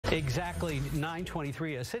Exactly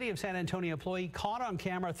 9:23. A City of San Antonio employee caught on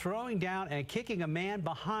camera throwing down and kicking a man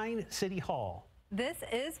behind City Hall. This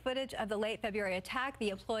is footage of the late February attack. The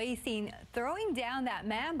employee seen throwing down that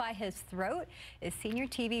man by his throat is senior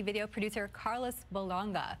TV video producer Carlos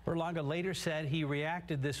Berlanga. Berlanga later said he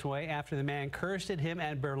reacted this way after the man cursed at him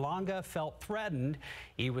and Berlanga felt threatened.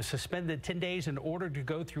 He was suspended 10 days in order to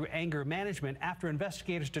go through anger management after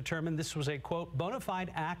investigators determined this was a, quote, bona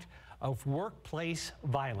fide act of workplace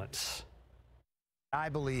violence. I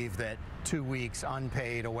believe that 2 weeks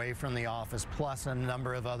unpaid away from the office plus a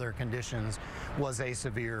number of other conditions was a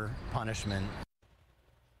severe punishment.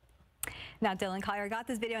 Now, Dillon Collier got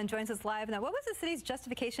this video and joins us live. Now, what was the city's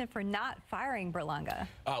justification for not firing Berlanga?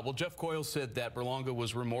 Well, Jeff Coyle said that Berlanga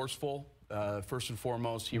was remorseful. First and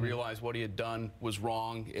foremost, he realized what he had done was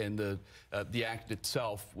wrong and the act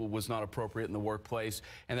itself was not appropriate in the workplace,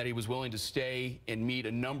 and that he was willing to stay and meet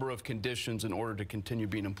a number of conditions in order to continue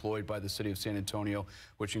being employed by the City of San Antonio,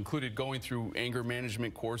 which included going through anger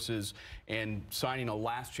management courses and signing a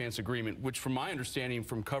last chance agreement, which from my understanding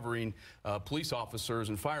from covering police officers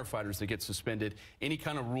and firefighters that get suspended, any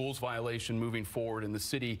kind of rules violation moving forward and the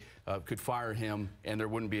city could fire him and there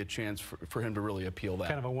wouldn't be a chance for him to really appeal that.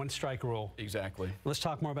 Kind of a one-strike rule. Exactly. Let's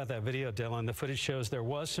talk more about that video, Dillon. The footage shows there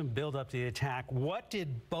was some build-up to the attack. What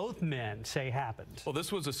did both men say happened? Well,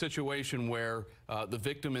 this was a situation where the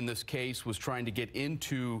victim in this case was trying to get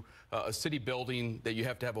into a city building that you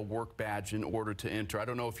have to have a work badge in order to enter. I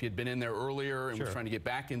don't know if he had been in there earlier and was trying to get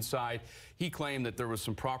back inside. He claimed that there was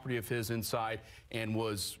some property of his inside and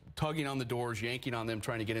was tugging on the doors, yanking on them,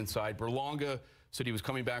 trying to get inside. Berlanga said he was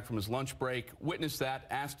coming back from his lunch break, witnessed that,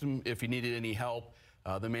 asked him if he needed any help.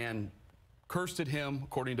 The man cursed at him,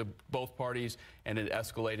 according to both parties, and it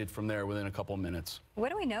escalated from there within a couple of minutes. What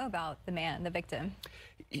do we know about the man, the victim?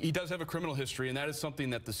 He does have a criminal history, and that is something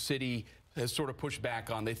that the city has sort of pushed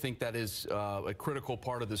back on. They think that is a critical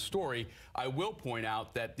part of the story. I will point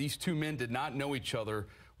out that these two men did not know each other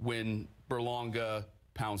when Berlanga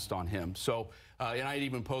pounced on him. So, and I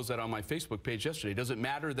even posed that on my Facebook page yesterday. Does it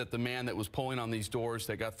matter that the man that was pulling on these doors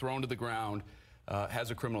that got thrown to the ground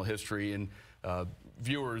has a criminal history? And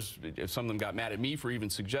viewers, some of them got mad at me for even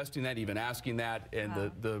suggesting that, even asking that,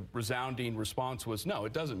 and the resounding response was, no,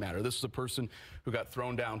 it doesn't matter. This is a person who got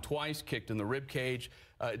thrown down twice, kicked in the rib cage.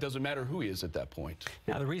 It doesn't matter who he is at that point.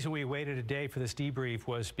 Now, the reason we waited a day for this debrief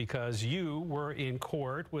was because you were in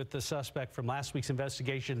court with the suspect from last week's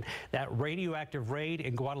investigation, that radioactive raid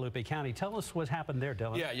in Guadalupe County. Tell us what happened there,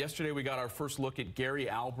 Dillon. Yeah, yesterday we got our first look at Gary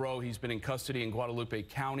Albro. He's been in custody in Guadalupe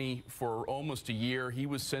County for almost a year. He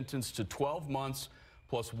was sentenced to 12 months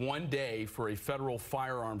plus 1 day for a federal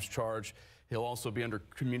firearms charge. He'll also be under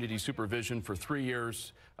community supervision for 3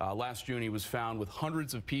 years. Last June, he was found with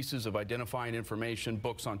hundreds of pieces of identifying information,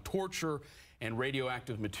 books on torture and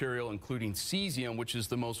radioactive material, including cesium, which is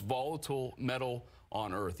the most volatile metal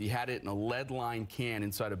on Earth. He had it in a lead-lined can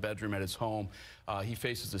inside a bedroom at his home. He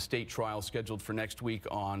faces a state trial scheduled for next week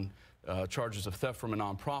on charges of theft from a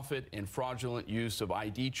nonprofit and fraudulent use of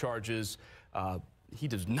ID charges. He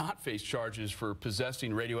does not face charges for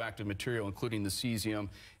possessing radioactive material, including the cesium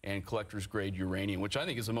and collector's grade uranium, which I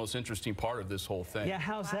think is the most interesting part of this whole thing. Yeah,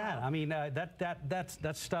 how's that? I mean, that's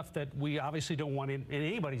stuff that we obviously don't want in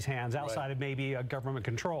anybody's hands outside of maybe a government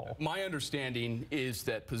control. My understanding is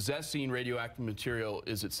that possessing radioactive material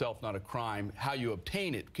is itself not a crime. How you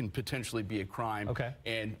obtain it can potentially be a crime. Okay.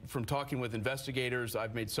 And from talking with investigators,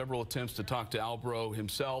 I've made several attempts to talk to Albro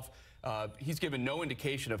himself. He's given no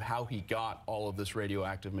indication of how he got all of this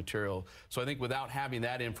radioactive material. So I think without having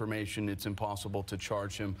that information, it's impossible to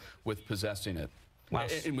charge him with possessing it. Wow.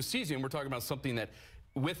 And with cesium, we're talking about something that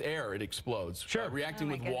with air, it explodes. Sure. Reacting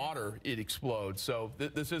with water, it explodes. So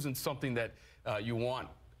this isn't something that you want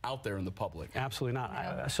out there in the public. Absolutely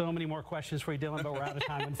not. So many more questions for you, Dillon, but we're out of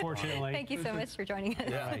time, unfortunately. Thank you so much for joining us.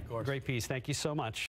 Yeah, of course. Great piece. Thank you so much.